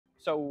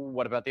So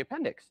what about the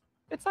appendix?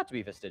 It's thought to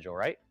be vestigial,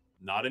 right?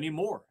 Not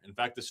anymore. In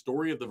fact, the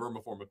story of the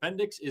vermiform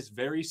appendix is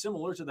very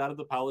similar to that of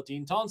the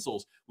palatine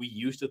tonsils. We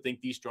used to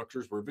think these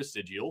structures were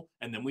vestigial,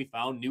 and then we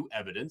found new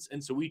evidence,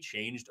 and so we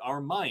changed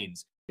our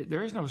minds.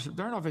 There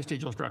are no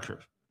vestigial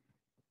structures.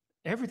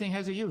 Everything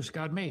has a use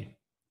God made.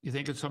 You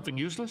think it's something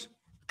useless?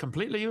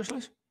 Completely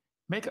useless?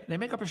 They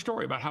make up a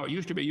story about how it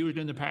used to be used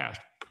in the past,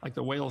 like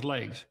the whale's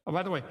legs. Oh,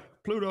 by the way,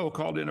 Pluto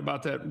called in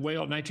about that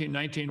whale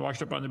 1919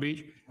 washed up on the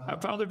beach. I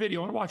found the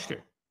video and watched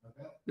it.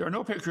 There are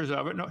no pictures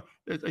of it. No,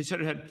 they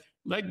said it had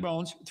leg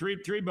bones,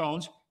 three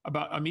bones,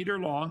 about 1 meter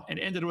long, and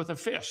ended with a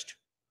fist,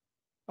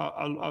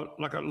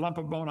 like a lump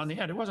of bone on the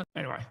end. It wasn't,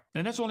 anyway.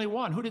 And that's only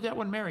one. Who did that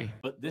one marry?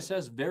 But this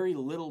has very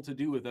little to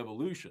do with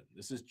evolution.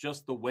 This is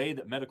just the way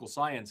that medical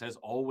science has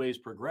always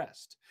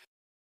progressed.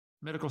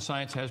 Medical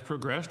science has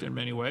progressed in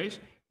many ways.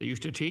 They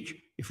used to teach,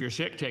 if you're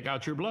sick, take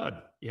out your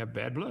blood. You have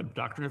bad blood,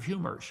 doctrine of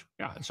humors.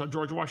 Yeah, and so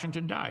George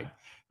Washington died.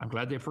 I'm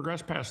glad they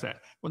progressed past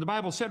that. When the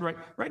Bible said,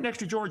 right next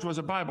to George was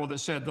a Bible that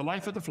said, the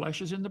life of the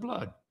flesh is in the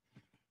blood.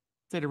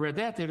 If they'd have read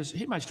that,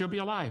 he might still be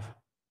alive.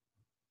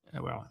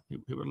 Well,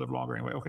 he would live longer anyway. Okay.